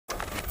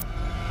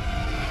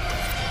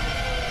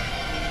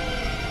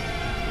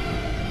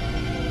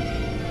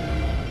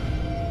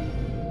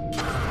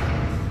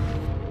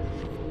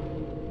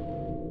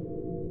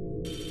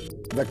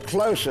The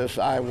closest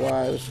I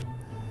was,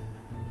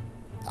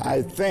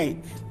 I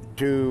think,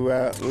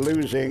 to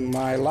losing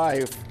my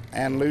life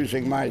and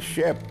losing my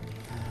ship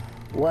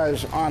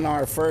was on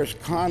our first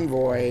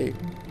convoy.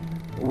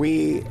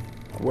 We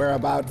were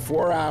about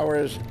 4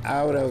 hours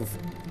out of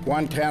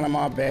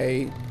Guantanamo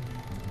Bay,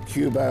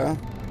 Cuba,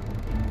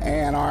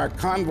 and our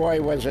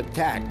convoy was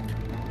attacked.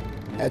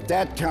 At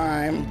that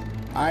time,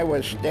 I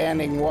was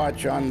standing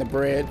watch on the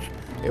bridge.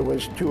 It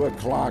was 2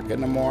 o'clock in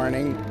the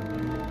morning,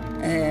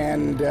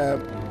 and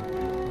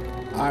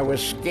I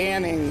was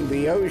scanning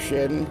the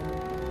ocean,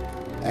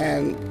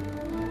 and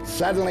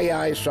suddenly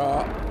I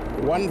saw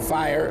one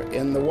fire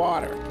in the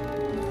water.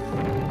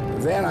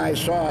 Then I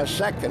saw a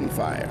second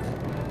fire.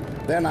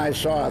 Then I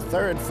saw a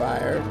third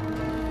fire,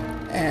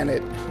 and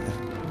it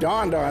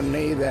dawned on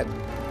me that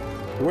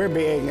we're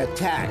being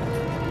attacked.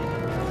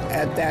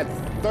 At that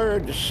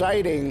third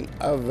sighting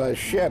of a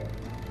ship,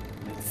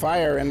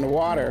 fire in the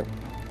water,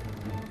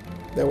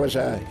 there was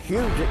a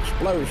huge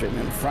explosion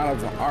in front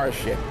of our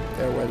ship.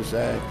 There was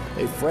a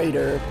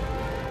freighter,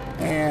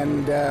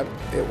 and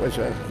it was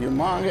a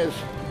humongous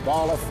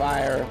ball of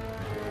fire,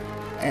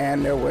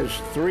 and there was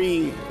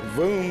 3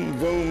 voom,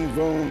 voom,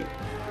 voom,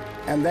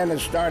 and then it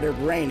started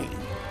raining.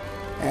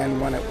 And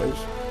when it was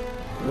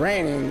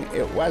raining,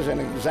 it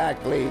wasn't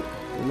exactly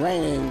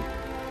raining,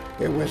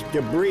 it was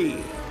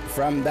debris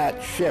from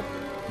that ship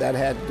that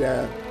had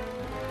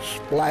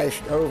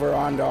splashed over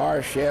onto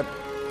our ship,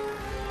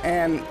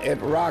 and it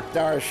rocked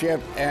our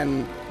ship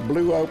and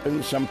blew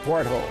open some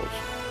portholes.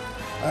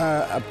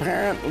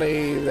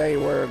 Apparently they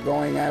were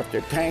going after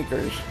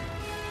tankers,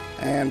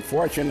 and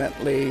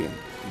fortunately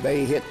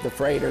they hit the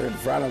freighter in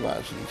front of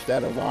us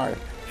instead of our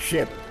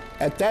ship.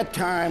 At that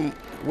time,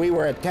 we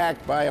were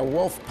attacked by a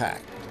wolf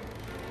pack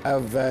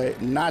of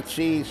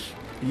Nazi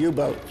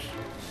U-boats,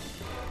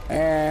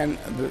 and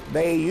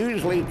they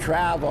usually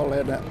travel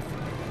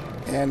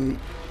in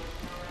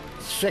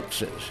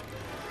sixes,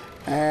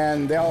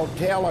 and they'll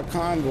tail a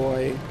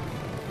convoy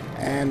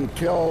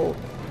until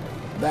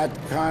that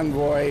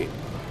convoy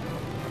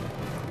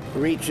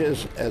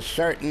reaches a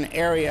certain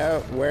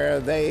area where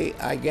they,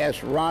 I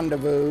guess,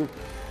 rendezvous,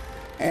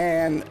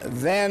 and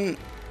then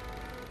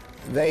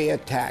they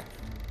attack.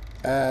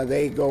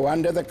 They go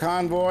under the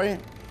convoy,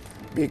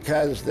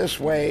 because this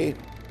way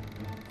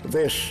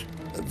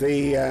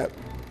the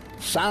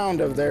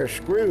sound of their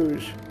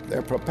screws,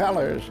 their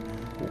propellers,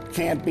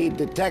 can't be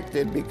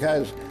detected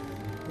because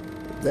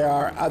there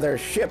are other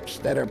ships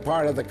that are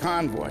part of the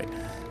convoy.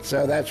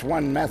 So that's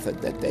one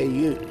method that they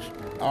use.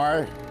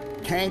 Our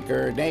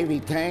tanker, Navy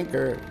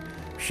tanker,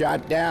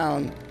 shot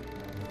down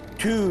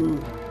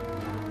 2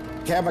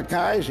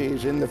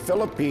 kamikazes in the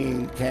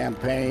Philippine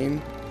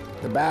campaign,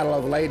 the Battle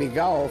of Leyte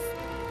Gulf,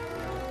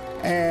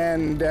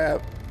 and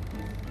that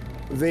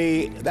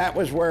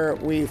was where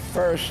we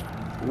first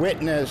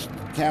witnessed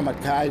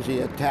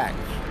kamikaze attacks.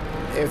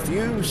 If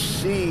you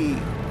see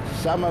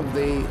some of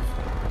the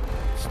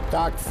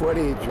stock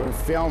footage or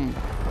film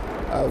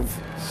of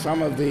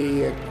some of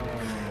the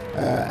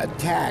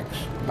attacks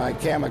by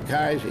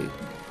kamikaze,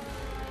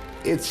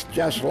 it's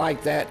just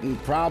like that and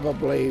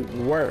probably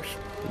worse.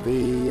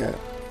 The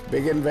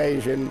big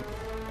invasion,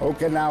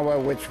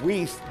 Okinawa, which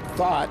we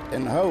thought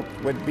and hoped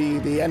would be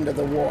the end of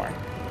the war.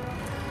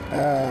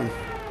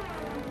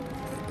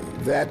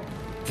 That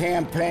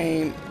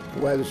campaign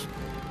was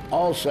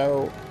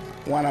also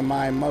one of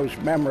my most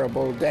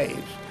memorable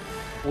days.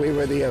 We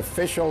were the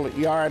official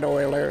yard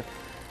oiler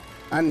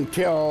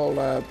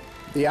until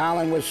the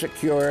island was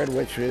secured,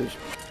 which was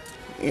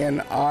in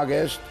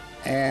August,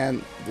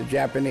 and the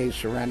Japanese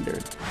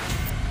surrendered.